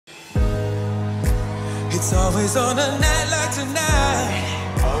It's always on a night like tonight.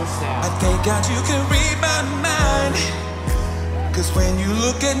 I thank God you can read my mind. Cause when you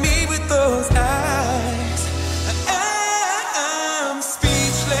look at me with those eyes, I'm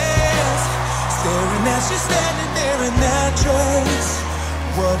speechless. Staring at you standing there in that dress.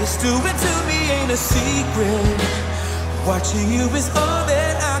 What it's doing to me ain't a secret. Watching you is all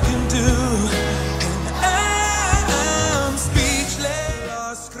that I can do. And I'm speechless.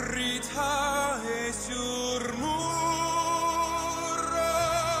 La scritta è sul muro.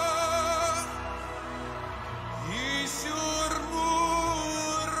 E sul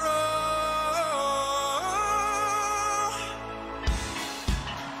muro.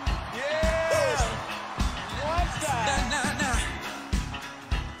 Yeah. What's that? Nah.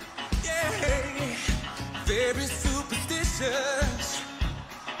 Yeah. Very superstitious.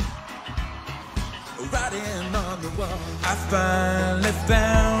 Writing on the wall. I finally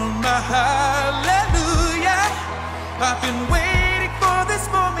found my hallelujah. I've been waiting for this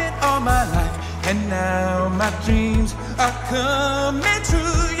moment all my life, and now my dreams are coming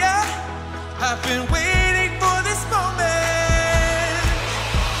true, yeah. I've been waiting for this moment.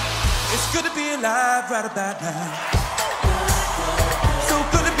 It's good to be alive right about now. So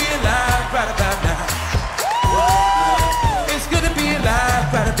good to be alive right about now. It's good to be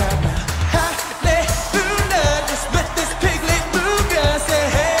alive right about now. Hallelujah, just let this piglet move ya. Say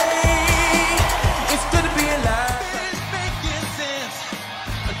hey, it's good to be alive. It's making sense.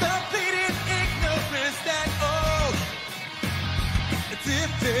 Completed ignorance that oh,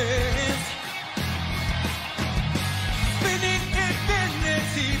 difference. Spinning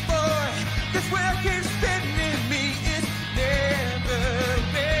infinity, boy. This world keeps spinning me. It's never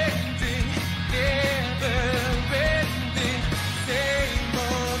ending, never ending. Same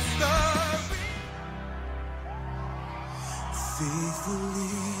old story.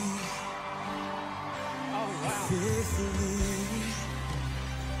 Faithfully, faithfully.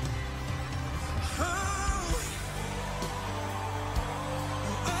 Oh,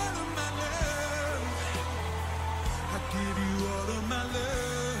 all of my love. I give you all of my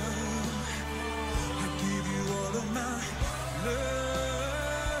love. I give you all of my love.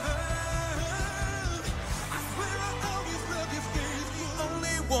 I swear I'll always love your face. You're the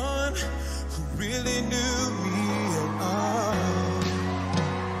only one who really knew me at all.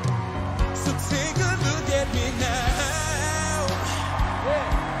 So take a look at me now.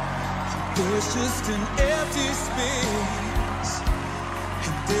 There's just an empty space,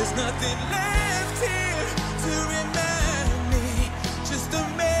 and there's nothing left here to remind me. Just a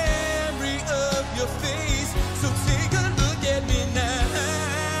memory of your face. So take a look at me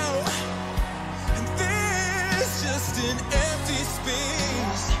now, and there's just an empty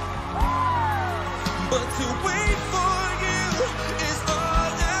space. But to wait for you is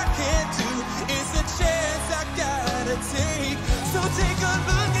all I can do. It's a chance I gotta take. So take a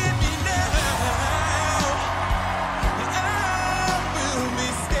look at me now. I will be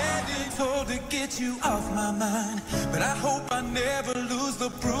standing tall to get you off my mind. But I hope I never lose the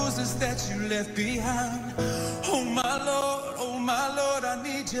bruises that you left behind. Oh my Lord, I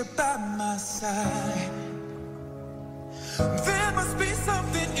need you by my side. There must be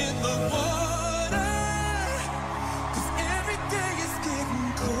something in the water, 'cause every day is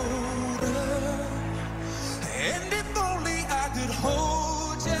getting colder. And if only I could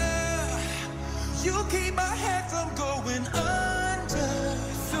hold you, you keep my head from going under.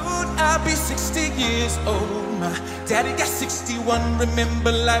 Soon I'll be 60 years old. My daddy got 61.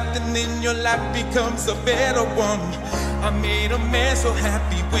 Remember life, and then your life becomes a better one. I made a man so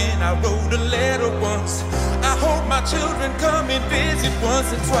happy when I wrote a letter once. I hope my children come and visit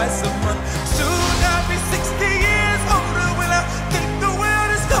once or twice a month. Soon I'll be 60 years